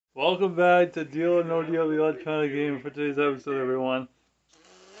Welcome back to Deal or No Deal, the electronic game for today's episode, everyone.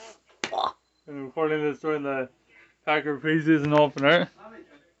 I'm recording this during the Packer preseason opener.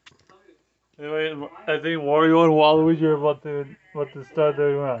 Anyway, I think Wario and Waluigi are about to start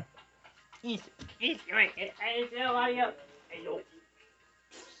their run.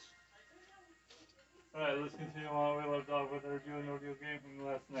 Alright, let's continue on. We left off with our Deal or No Deal game from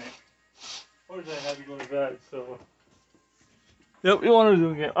last night. Fortunately, I had to go to bed, so. Yep, we want to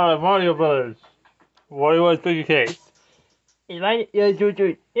do a game. Alright, Mario Brothers. Wario has pick a case. It's mine. Yeah,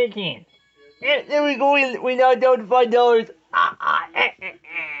 15. There we go. We now down to $5.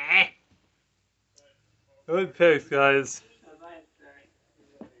 Good picks, guys.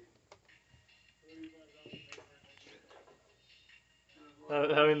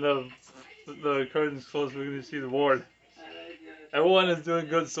 Having the curtains closed, we can see the board. Everyone is doing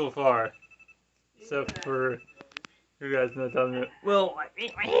good so far, except for you guys not telling me. Well,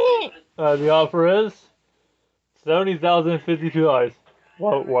 the offer is $70,052.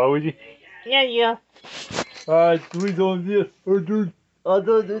 Why would you? Yeah. Alright, we don't get dude. Oh,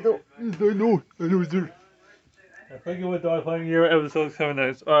 no. Yes, I know, sir. I think it was our playing year episode 7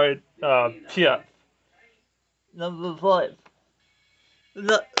 next. Alright, PF. Number 5.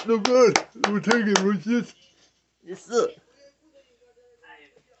 No good. We'll take it, Lucius. Yes, sir.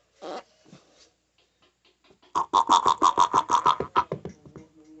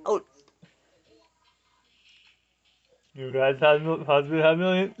 Oh, You guys have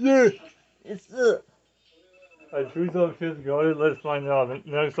million? Yeah! yes, sir. Alright, who's up fifth going? Let's find out. The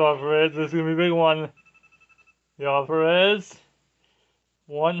next offer is, this is gonna be a big one. The offer is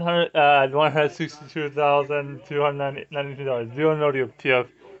 $162,292. Deal or no deal, PF.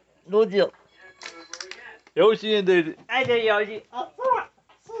 No deal. Yoshi and Daisy. I did, Yoshi.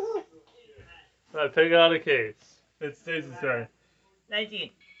 Alright, pick out a case. It's Daisy's turn. 19.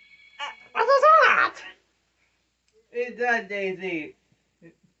 What is that? It's that, Daisy.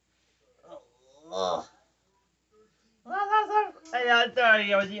 Oh. I'm sorry,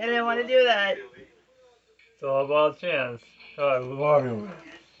 Yoshi. I didn't want to do that. It's all about chance. Alright, Mario.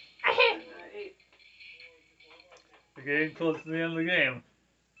 We're getting close to the end of the game.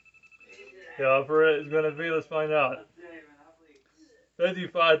 The offer is gonna be, let's find out.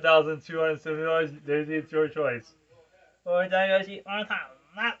 $55,270. Daisy, it's your choice. One time, Yoshi. One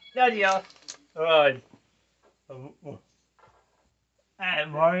time. No deal. Alright.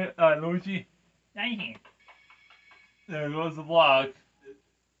 And Mario, Luigi. 19. There goes the block.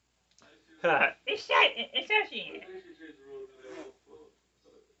 It's Yoshi.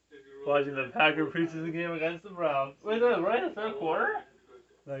 Watching the Packer preseason game against the Browns. Wait, right in the third quarter?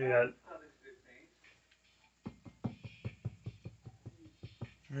 Not yet.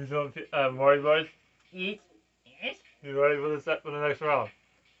 Mario boys, Yes. you ready for the next round?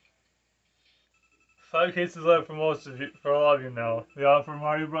 5 cases left for for all of you now. The offer for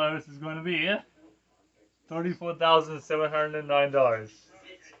Mario Brothers is going to be $34,709.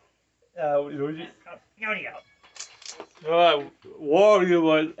 Luigi. No deal. Alright, Wario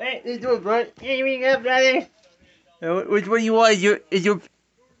boys. Hey, this one, bro. Here we go, brother. Which one you want?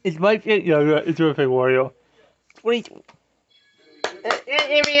 It's my pick. Yeah, it's your pick, Wario. 22.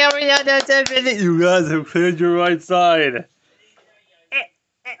 Here we go. We got that 10 minutes. You guys have cleared your right side.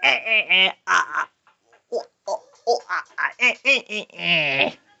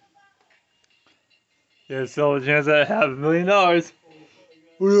 There's still a chance at $500,000.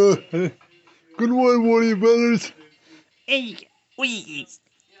 Oh, yeah. Good one, Wario Brothers.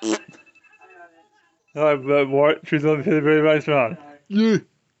 Alright, but choose on the very nice round. Yeah.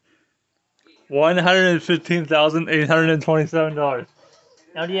 $115,827.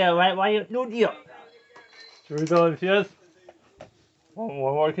 No deal. Why you? No deal. Should we go with yes? One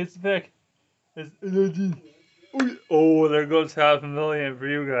more case to pick. It's energy. Oh, there goes $500,000 for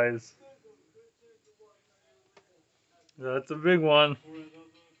you guys. That's a big one.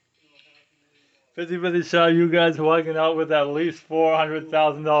 50-50 shot, you guys walking out with at least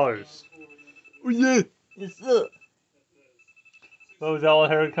 $400,000. Oh yeah. Yes, sir. So Della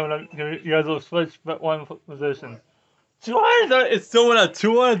here coming up. You guys will switch but one position. 230. It's still at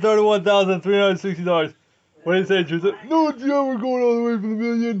 $231,360. What do you say, Joseph? No, Joe, we're going all the way for the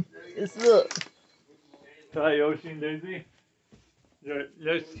million. Yes, sir. Hi, Yoshi and Daisy. Your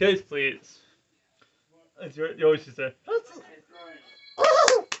next case, please. It's your Yoshi, sir.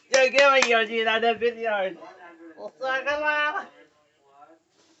 Yeah, give me Yoshi. Not that 50 yards.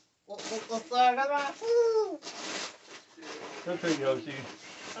 Good pick, Yoshi.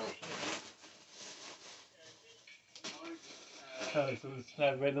 So the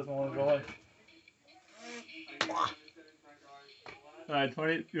snap rate doesn't want to go in. You have a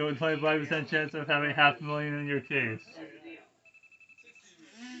 25% chance of having $500,000 in your case.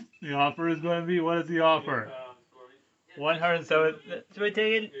 The offer is going to be, what is the offer? 107. Should we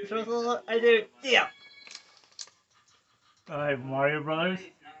take it? I do. Yeah. Alright, Mario Brothers.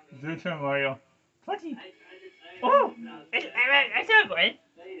 It's your turn, Mario. 20. Oh, I saw good.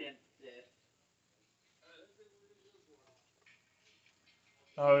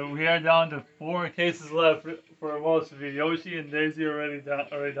 We are down to 4 cases left for most of you. Yoshi and Daisy are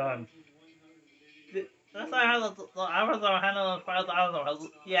already done. That's why I have the hours are handle the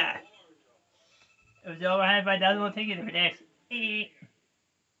 5,000. Yeah. If it's over 5,000, we'll take it for next.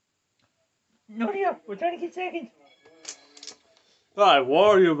 No deal. We're trying to get second. Alright,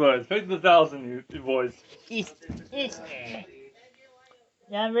 Wario Brothers. Pick the 1,000, you boys.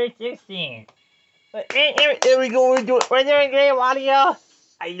 Number 16. Here we go. We're doing great, Wario.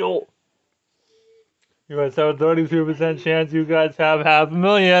 I know. You guys have a 32% chance you guys have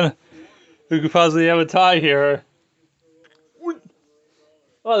 $500,000. You could possibly have a tie here.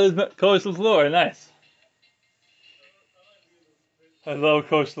 Oh, there's Coach LaFleur. Nice. I love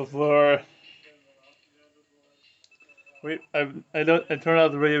Coach LaFleur. Wait, I turned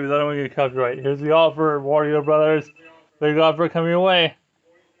off the radio because I don't want to get copyright. Here's the offer, Wario Brothers. Big offer coming your way.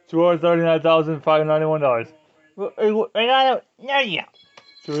 $239,591. I got it. No, yeah.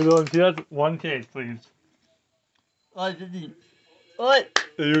 So we're doing just one case, please. What?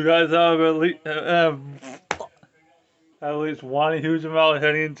 You guys have at least one huge amount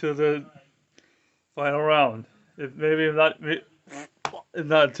heading into the final round. If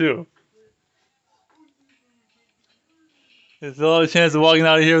not two. There's a lot of chance of walking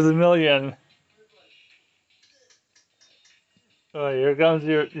out of here with $1 million. Alright, here comes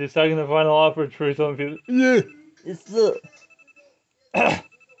your second and final offer, Teresa. Yeah! It's the.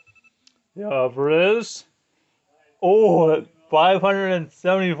 The offer is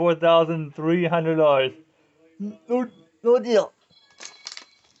 $574,300. No deal.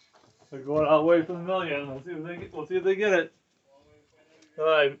 They're going all the way for $1 million. We'll see if they get it.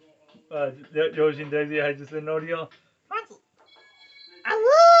 Alright, Yoshi and Daisy, I just said no deal.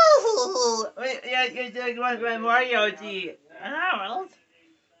 Wait, yeah, you're doing one by Mario G. Well,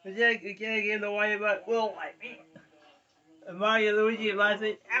 you can't give the one about Will like me. Mario Luigi last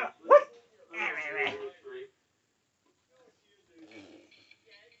week. What?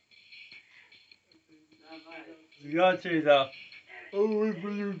 You got Teresa. Oh, wait for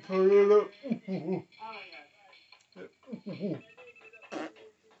you to turn it up.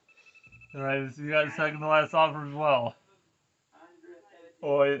 Alright, so you got a second to last offer as well.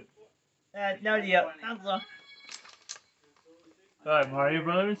 Oh, No deal. That's all. Alright, Mario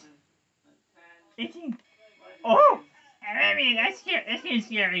Brothers. 18. Oh! I mean, that's scary. That's getting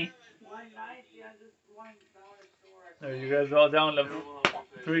scary. There, you guys are all down to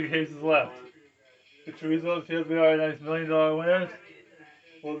 3 cases left. The Teresa appears to be our next $1 million winners.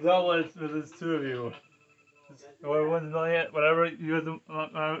 We'll double it if it's 2 of you. Whoever wins $1 million, whatever you guys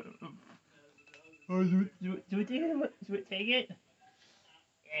do we take it? Do we take it?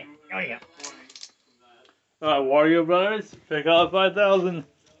 Oh yeah. Alright, Wario Brothers, pick out 5,000.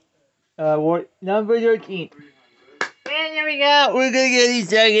 Number 13. And there we go. We're gonna get these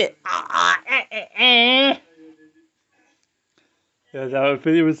second. You guys have a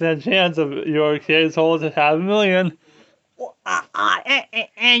 50% chance of your case hold to $500,000.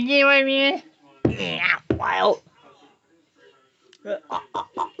 And you know what I mean? Yeah, wow.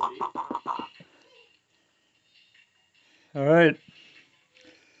 Alright.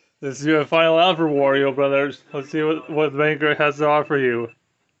 This is your final offer, Wario Brothers. Let's see what the banker has to offer you.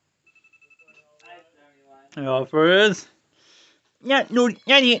 The offer is... No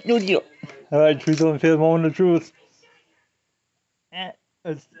deal. Alright, Teresa, and fifth moment of truth.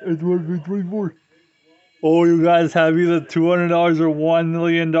 It's 1.24. Oh, you guys have either $200 or $1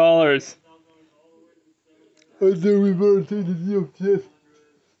 million. I think we better take the deal, Jeff.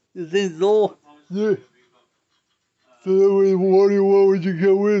 You think so? Yeah. So that way, what would you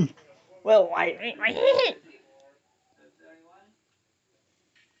go in? Well,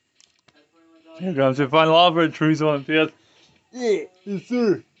 Here comes your final offer, Teresa on fifth. yeah. Yes,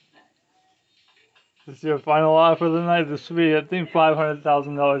 sir. This is your final offer of the night. This should be, I think,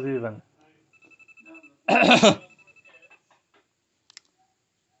 $500,000 even.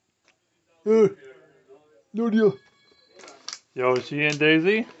 No deal. Yoshi and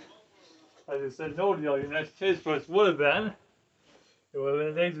Daisy. I just said no deal. Your next case first would have been. It would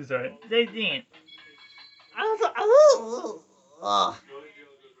have been Daisy's turn. 16.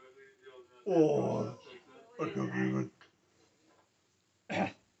 Oh, I can't believe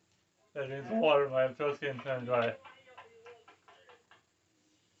it. That needs water. My throat's getting kind of dry.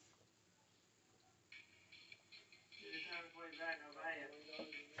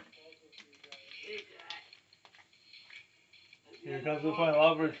 Here comes the final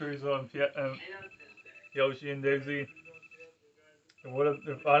offer, Chorizo and Yoshi and Daisy.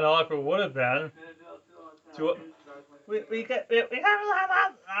 The final offer would have been we got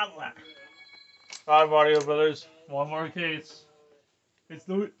a lot. Alright, Mario Brothers. One more case. It's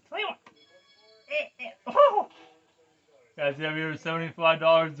the 21. Oh, guys, you have either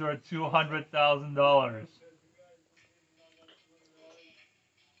 $75 or $200,000.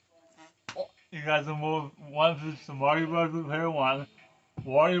 You guys will move one for some Mario Bros. With player 1,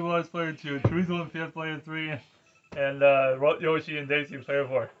 Wario Bros. Player 2, Chorizo and Fifth player 3, and Yoshi and Daisy player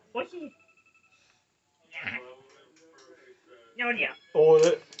 4. what's he? No deal. Oh,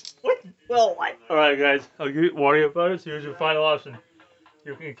 What? Well, what? Alright, guys. I'll give you Wario Brothers. Here's your final option.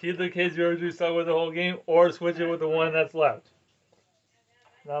 You can keep the case you originally stuck with the whole game, or switch it with the one that's left.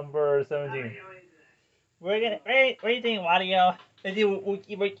 Number 17. We're gonna. What do you think, Wario? Let's do. We'll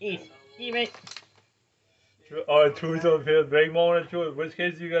keep our case. Keep it. Chorizo and Fifth. Big moment of truth. Which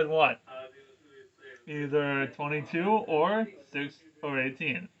case do you guys want? Either 22 or 6 or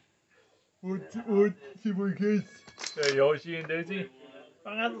 18. What keep my case? Yoshi and Daisy?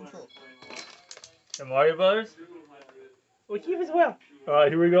 And Mario Brothers? We'll keep as well.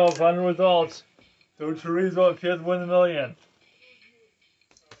 Alright, here we go. Final results. Do Chorizo and Fifth win the million?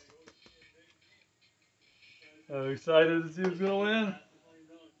 I'm excited to see who's gonna win.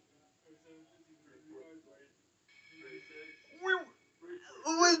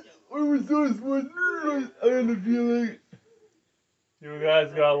 We were so smart. I had a feeling. You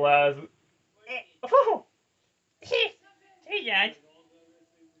guys got last. Oh! Hey, Dad.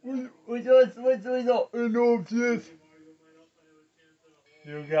 What's up? No, yes.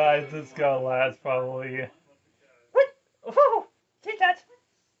 You guys just got last, probably. What? Oh! Hey, Dad.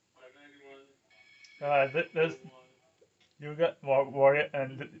 This. You got Wario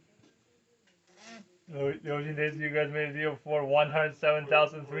and Yoshi and Daisy. You guys made a deal for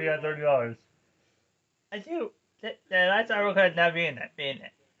 $107,330. I do. That's our card not being that.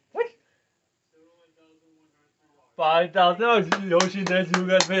 What? $5,000. Yoshi and Daisy, you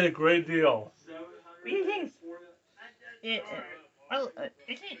guys made a great deal. What do you think? Yeah. Well,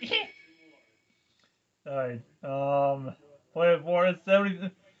 Alright, player 4 is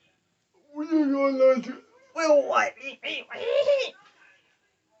 70. We're going last. well, what?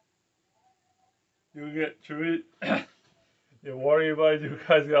 You get treat. You worry about you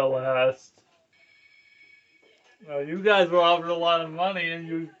guys got last. You guys were offered a lot of money and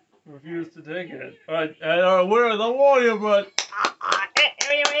you refused to take it. Alright, and our winner, the Warrior, but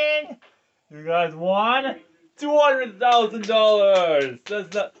you guys won $200,000.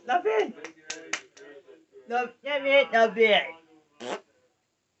 That's Not bad. Not bad.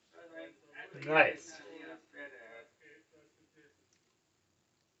 nice.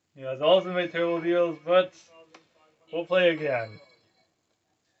 You guys also made terrible deals, but we'll play again.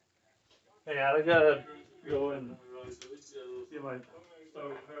 Hey, I gotta go and see my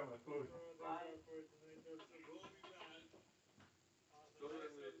prepare my food.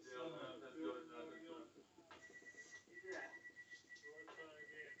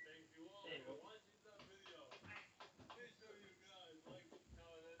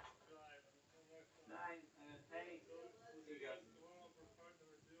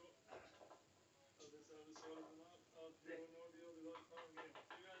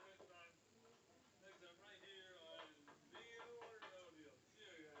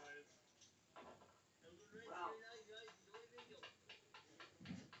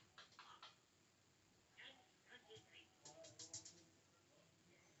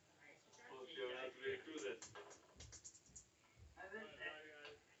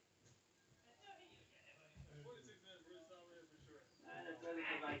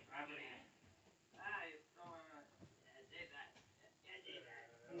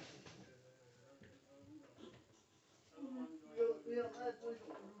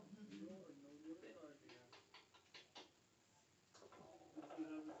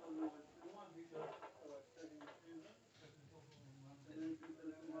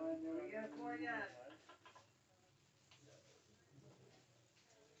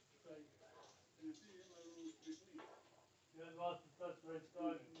 You guys lost the touch right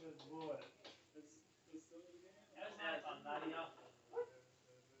start, you guys blew it.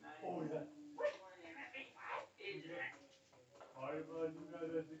 Oh, yeah. Mario Bros, you guys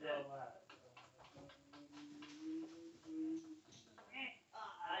actually got last.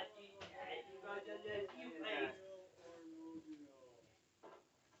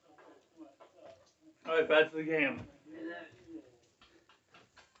 Alright, back to the game.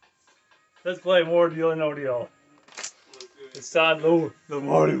 Let's play more deal or no deal. It's time, the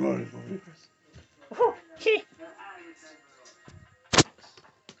Mario Bros.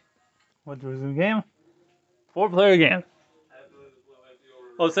 What was the game? 4-player game.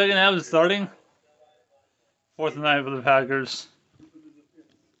 Oh, second half is starting. 4th and 9 for the Packers.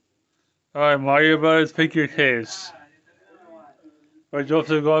 Alright, Mario Brothers, pick your case. Alright,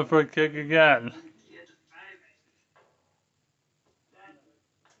 Joseph going for a kick again.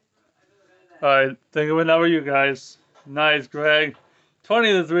 Alright, think of a number, you guys. Nice, Greg.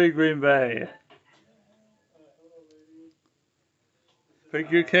 20-3 Green Bay. Pick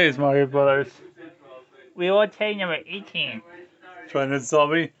your case, Mario Brothers. We will take number 18. Trying to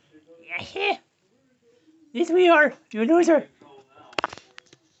insult me? Yeah. Yes, we are. You loser.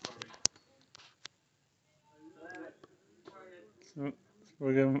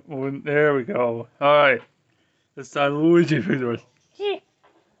 There we go. Alright. This time Luigi picked yours. Yeah.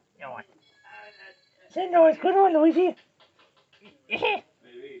 No one. No, it's good one, Luigi. Yeah.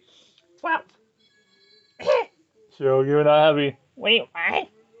 12. Sure, you're not happy. Wait, what?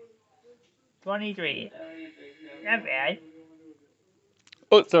 23. Not bad.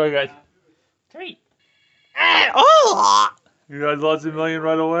 Oh, sorry, guys. 3. Oh! You guys lost $1 million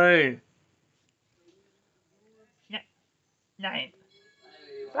right away. 9.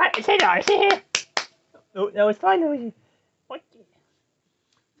 $10. Oh, that was fine, Luigi. What?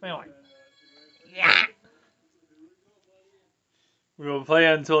 21. Yeah. We will play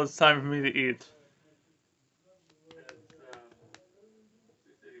until it's time for me to eat.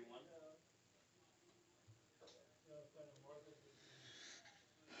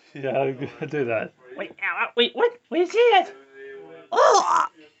 Yeah, I'll do that. Wait, wait, what? Wait, see that? Oh!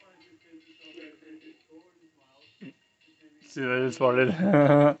 See, I just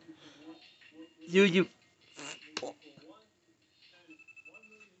farted. You.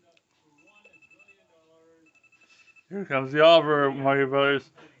 Here comes the offer, Mario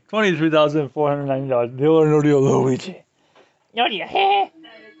Brothers. $23,490. Deal or no deal, Luigi. No deal. Heh.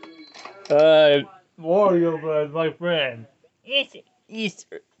 Mario Brothers, my friend. Yes.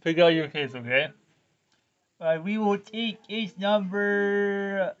 Pick out your case, okay? We will take case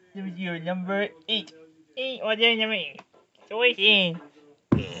number. Number 8. 8. What's number 8? Choice in.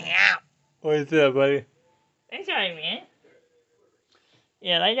 Yeah. What is that, buddy? That's alright, man.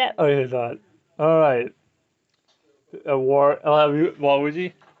 Yeah, like that. Oh, yeah, that. Alright. I'll have you,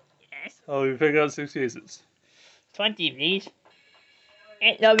 Waluigi. Yes. I'll have you pick out 6 cases. 20, please.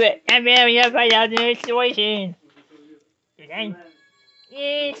 And number. And then we have find out the situation. You done?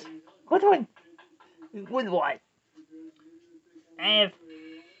 Yes. Good one. Good one. I have.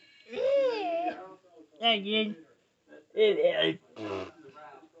 Again.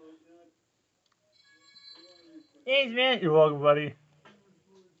 Thanks, man. You're welcome, buddy.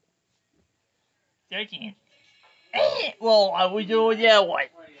 13. Well, I was doing that one.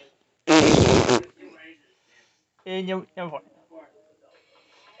 And number 4.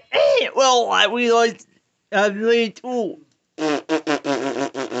 Well, we lost $1 million too.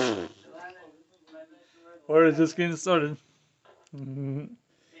 Where is this getting started?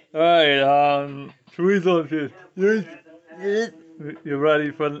 Alright, Chorizo Fish. Yes. You're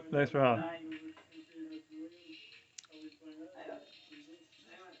ready for the next round.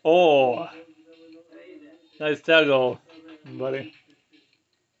 Oh, nice tackle, buddy.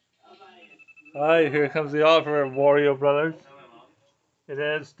 Alright, here comes the offer of Wario Brothers. It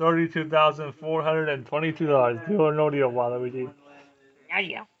is $32,422. Deal or no deal, Waluigi. There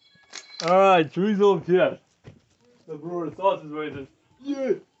you go. Alright, Chorizo Fish. The brewer sausage raisins.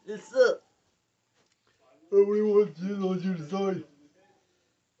 Yeah! Yes, sir. Nobody wants you on your side.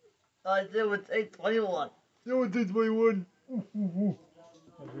 I did would take 21. You would take 21.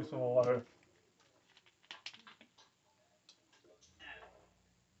 I'll drink some water.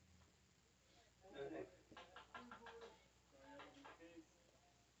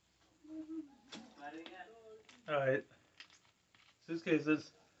 Alright. 6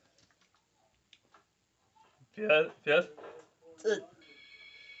 cases. Yes?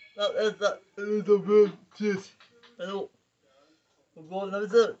 No, that's not. It's a bad cheese. Hello. We're going number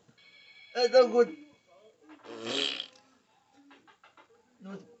 7. That's not good.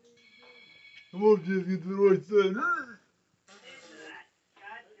 No. Come on, Jess, get to the right side.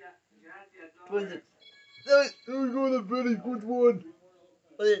 26. There we go, the very good one.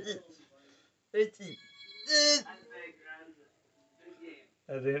 What is it? 18.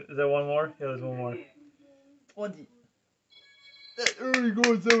 Is there one more? Yeah, there's one more. 20. There we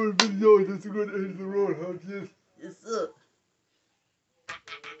go, $750. That's a good end of the road, huh, Jess? Yes, sir.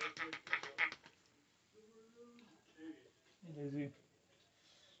 Easy.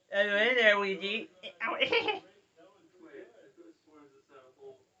 You're in there, Luigi.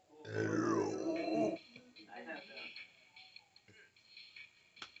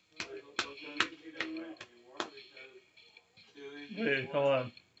 Wait, come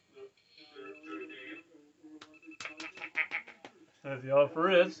on. That's the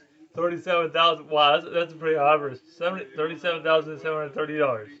offer is 37,000. Wow, that's a pretty offer.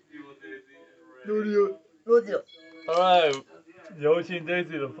 $37,730. No deal. No deal. All right, Yoshi and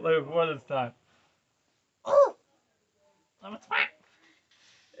Daisy to play for this time. Oh! I'm a twat.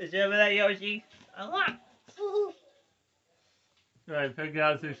 Is there that Yoshi? A lot. All right, pick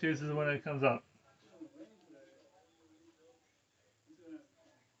out 6 pieces when it comes up.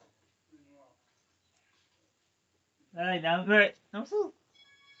 Alright, now for it. I'm so.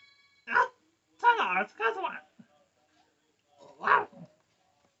 Ah! Time it's got one. Wow.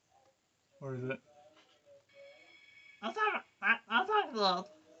 Where is it? I'm talking about.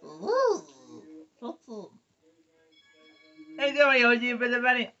 Hey, there you go, you bit of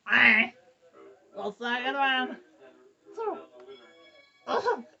Benny. Well, second one.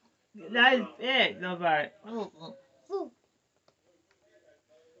 Nice pick, no bad.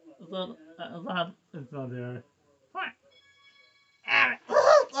 It's not there. What?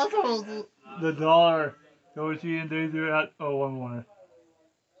 The dollar. Yoshi and Daisy are at. Oh, one more.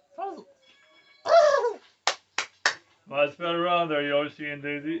 Let's spin around there, Yoshi and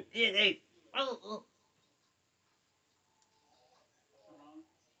Daisy.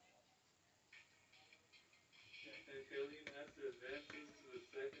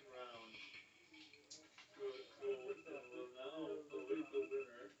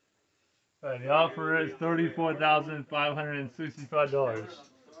 Alright, the offer is $34,565.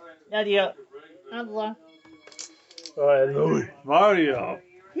 Nadia. Allah. Alright, Louis. Mario.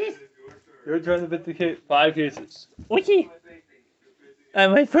 Your turn to vindicate 5 cases. Okay.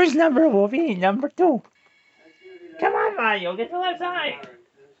 My first number will be number 2. Come on, Mario, get to the left side.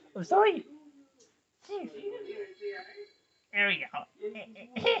 I'm sorry. There we go.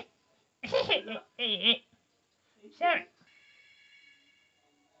 Sorry.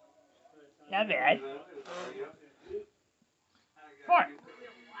 Not bad. 4.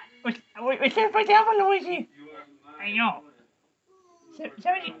 We can't put that one, Luigi. I know.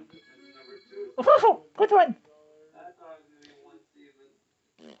 70. Oh, good one.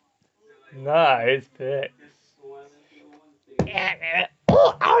 Nice pick.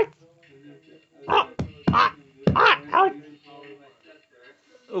 Oh, ouch. Ouch.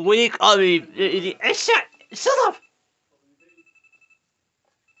 What do you call me? Shut up.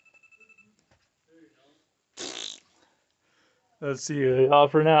 Let's see, the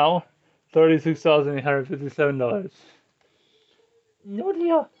offer now $36,857. No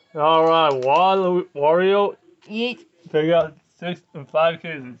deal. Alright, Wario, Eat. pick out 6 and 5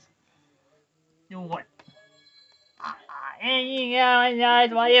 cases. No one. And you know,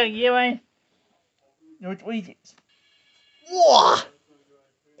 that's what you're doing. No tweezers. Whoa!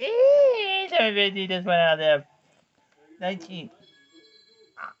 750 just went out there. 19.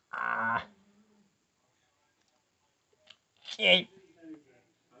 Shit.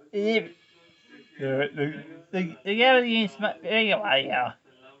 The gravity is very high now.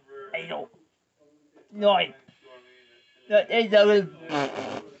 I know. 9.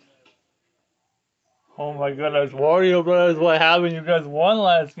 Oh my goodness, Wario Brothers, what happened? You guys won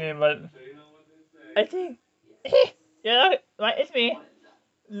last game, but I think. Yeah, right, it's me.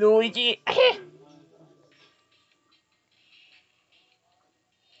 Luigi.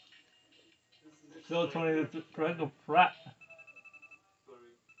 still 20 to Franco Pratt.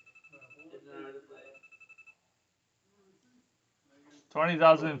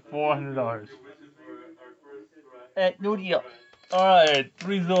 $20,400. No deal. Alright,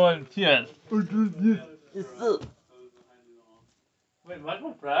 3 zone yes. It's Wait,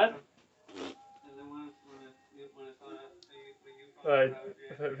 Michael Pratt? Alright,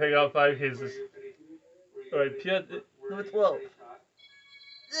 pick out 5 cases. Alright, Piet. number 12.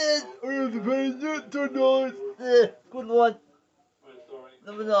 $10. Good one.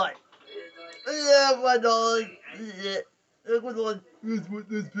 Number 9. $1. Good one. That's what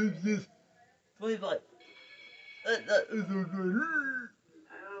this page is. 25. It's okay.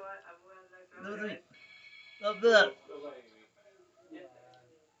 Number 3. Not bad.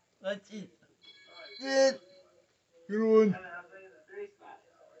 19. Good one.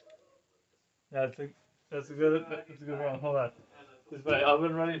 That's a good one. Hold on. Is my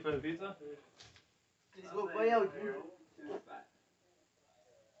oven ready for the pizza? Look way out.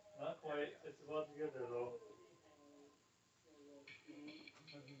 Not quite. It's about to get there though.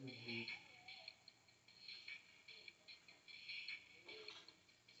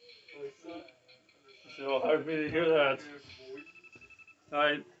 So hard for me to hear that.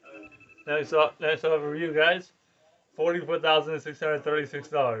 Alright. Next offer for you guys.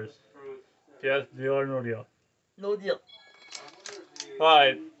 $44,636. Yes, deal or no deal? No deal.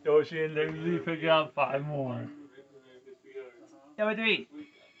 Alright, Yoshi and Daisy pick out 5 more. Number 3.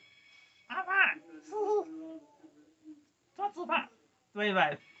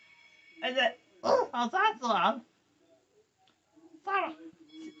 25. And then, oh, that's long.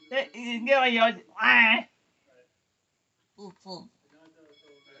 Give me yours.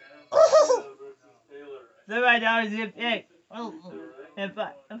 $7 you pick. And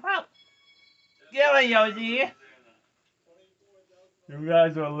pop. Give me Yoshi. You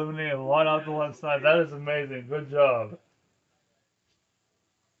guys are eliminating one off the left side. That is amazing. Good job.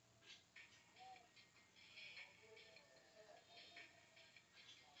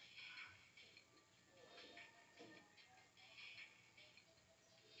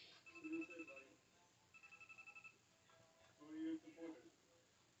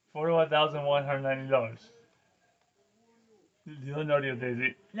 $41,190. You don't know the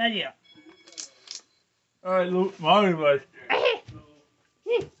Daisy. Not you. Alright, Luke, Mario boys.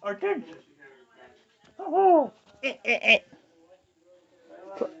 Our turn. Oh.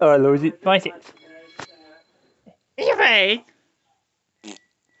 Alright, Luigi. 26. In your face.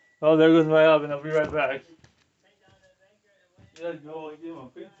 Oh, there goes my oven. I'll be right back. Yeah, go and give him a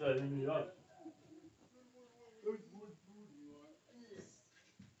pizza in the oven.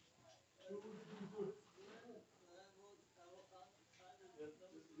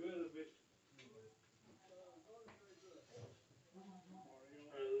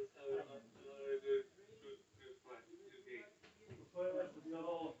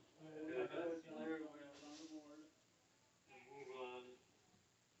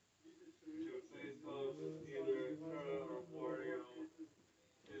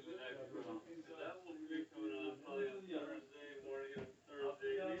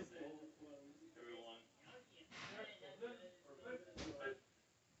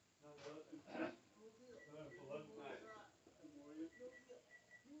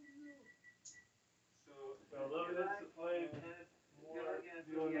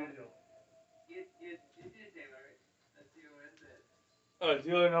 Alright, do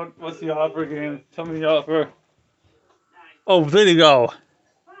you know what's the offer again? Tell me the offer. Oh, there you go.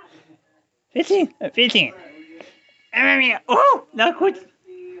 15. 15. Oh, not good.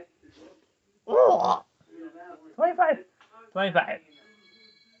 Oh. 25. 25.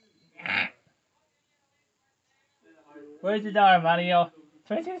 Where's the dollar, Mario?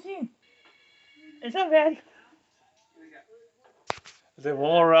 2016. It's not bad. Say one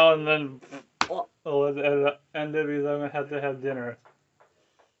more round and then and Libby's I'm gonna have to have dinner.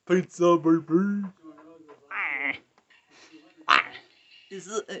 Pizza, baby. This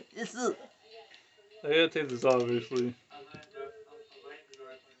is. I gotta take this off, obviously.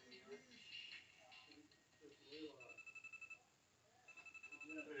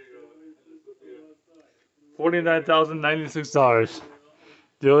 $49,096.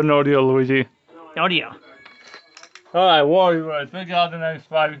 Deal or no deal, Luigi? No deal. Alright, Wario, pick out the next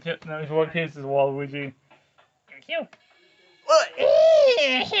 4 cases, Waluigi. Thank you.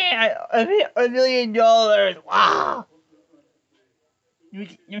 $1 million. Wow.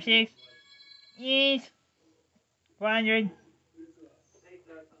 New 6. Yes. 400.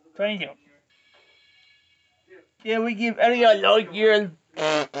 22. Yeah, we give any a low year.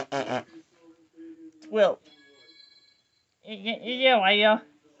 Well. Yeah, Mario.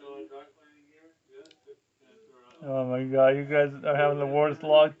 Oh my god, you guys are having the worst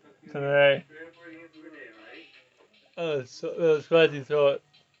luck today. Oh, it's scratchy throat.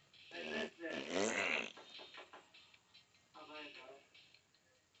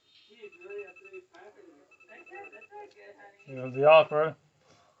 Here's the offer.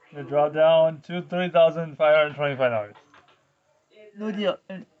 You drop down to $3,525. No deal.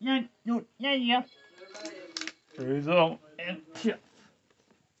 No deal. Chorizo and chips.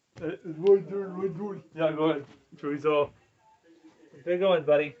 It's my turn. Yeah, go ahead. Chorizo. Take on,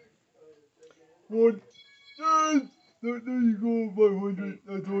 buddy. One. Yes! There you go, 500.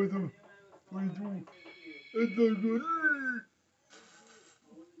 That's awesome. 22. That's so good.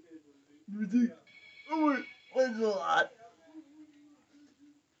 Music. Oh wait. What's a lot?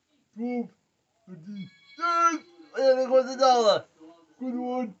 12. 13. Yes! What's a dollar? Good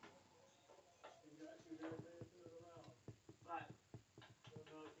one.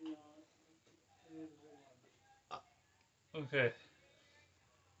 Okay.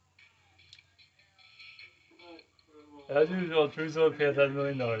 As usual, Chorizo pays $1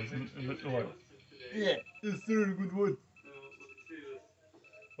 million. Yeah. Yes, sir. Good one.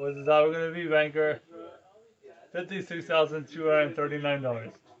 What's the dollar gonna be, banker?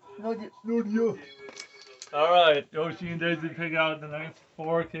 $56,239. No deal. No deal. Alright, Yoshi and Daisy pick out the next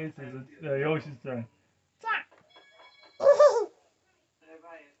 4 cases. It's Yoshi's turn.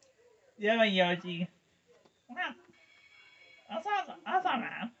 Yeah, Yoshi. Wow. That's awesome. That's awesome,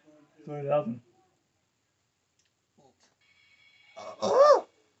 man. 20,000. Oh!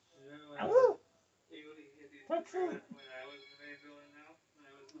 Oh! What's it?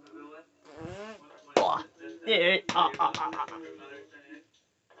 Oh, yeah.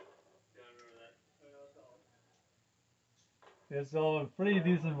 It's all a pretty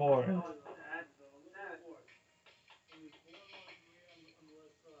decent board.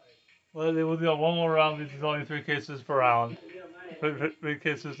 Well, we'll do one more round. This is only 3 cases per round. Three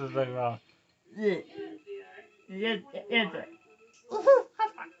cases the second round. Yeah. Yeah.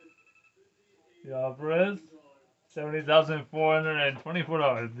 The offer is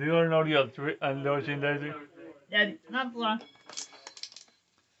 $70,424. Do you or no deal? And Yoshi and Daisy. Yeah, not long.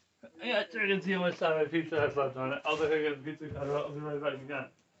 I got to check and see how much time my pizza has left on it. I'll go ahead and get the pizza cutter. I'll be right back again.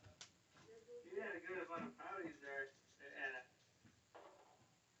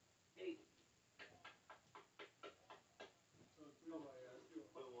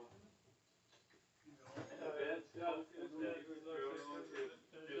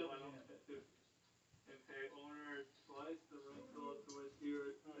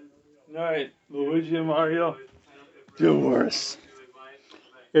 Alright, Luigi and Mario. Do worse.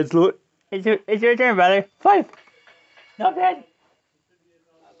 It's It's your turn, brother. 5. Not bad.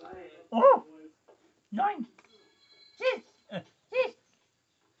 Oh! 9. 6. 6.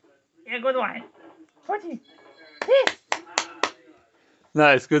 Yeah, good one. 14. 6.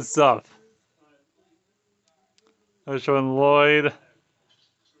 nice, good stuff. I'm showing Lloyd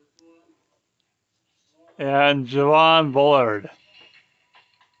and Javon Bullard.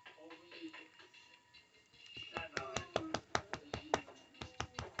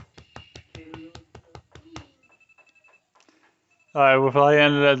 Alright, we'll probably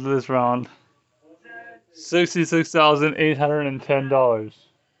end it at this round. $66,810.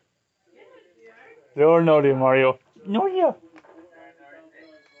 There or no deal, Mario? No, yeah.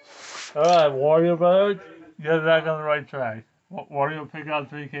 Alright, Wario Brothers, get back on the right track. Wario pick out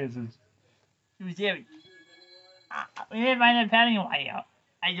 3 cases. It was heavy. We didn't find that padding away out.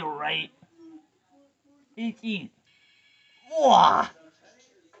 I do right. 18. Whoa!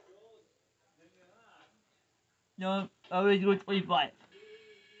 No, I was going 25.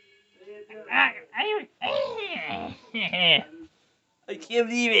 I can't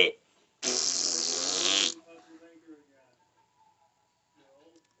believe it.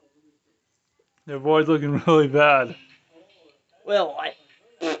 Their boy's looking really bad. Well, what?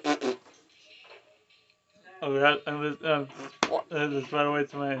 Okay, this right away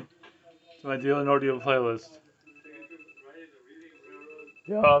to my deal and no deal playlist.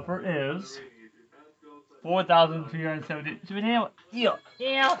 The offer is $4,370. Yeah.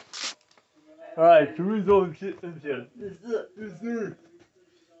 Yeah. Alright, chorizo and shit. Yes, sir.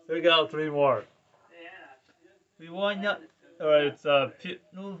 We got 3 more. We won the Alright, it's no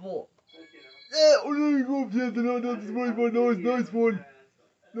four. Yeah, oh, there you go, Piet. No, that's the right one. Nice one.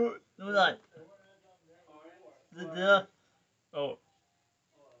 No. No, that. The. Oh.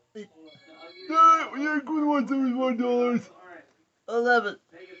 Yeah, good one. $71. 11.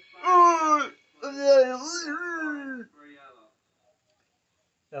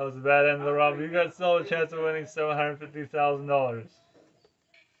 That was a bad end of the round. But you got still a chance of winning $750,000.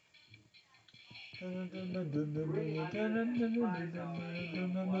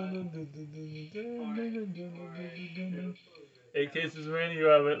 Eight cases remaining. You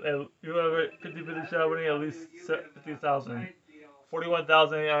have a 50-50 shot winning at least $50,000.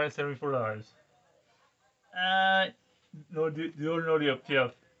 $41,874. No deal or no deal,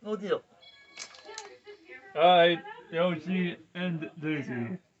 PF. No deal. Alright, Yoshi and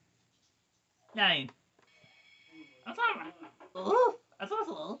Daisy. 9. That's all right. Oh, that's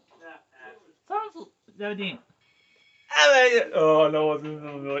also. Sounds 17. Oh no, what's in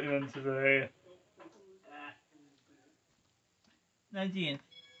the end today? 19.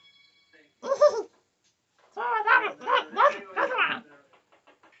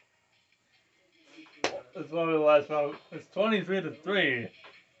 It's one of the last round. It's 23-3.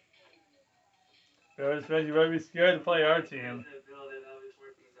 You better be scared to play our team.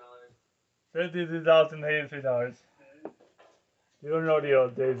 $52,083. Deal or no deal,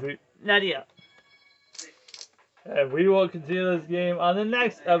 Daisy? No deal. And we will continue this game on the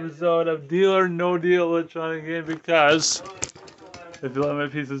next episode of Deal or No Deal Electronic Game because if you let my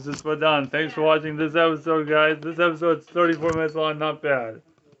pieces just about done. Thanks for watching this episode, guys. This episode's 34 minutes long, not bad.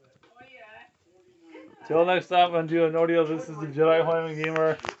 Till next time on Deal or No Deal, this is the Jedi Hoyman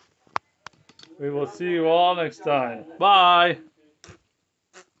Gamer. We will see you all next time. Bye!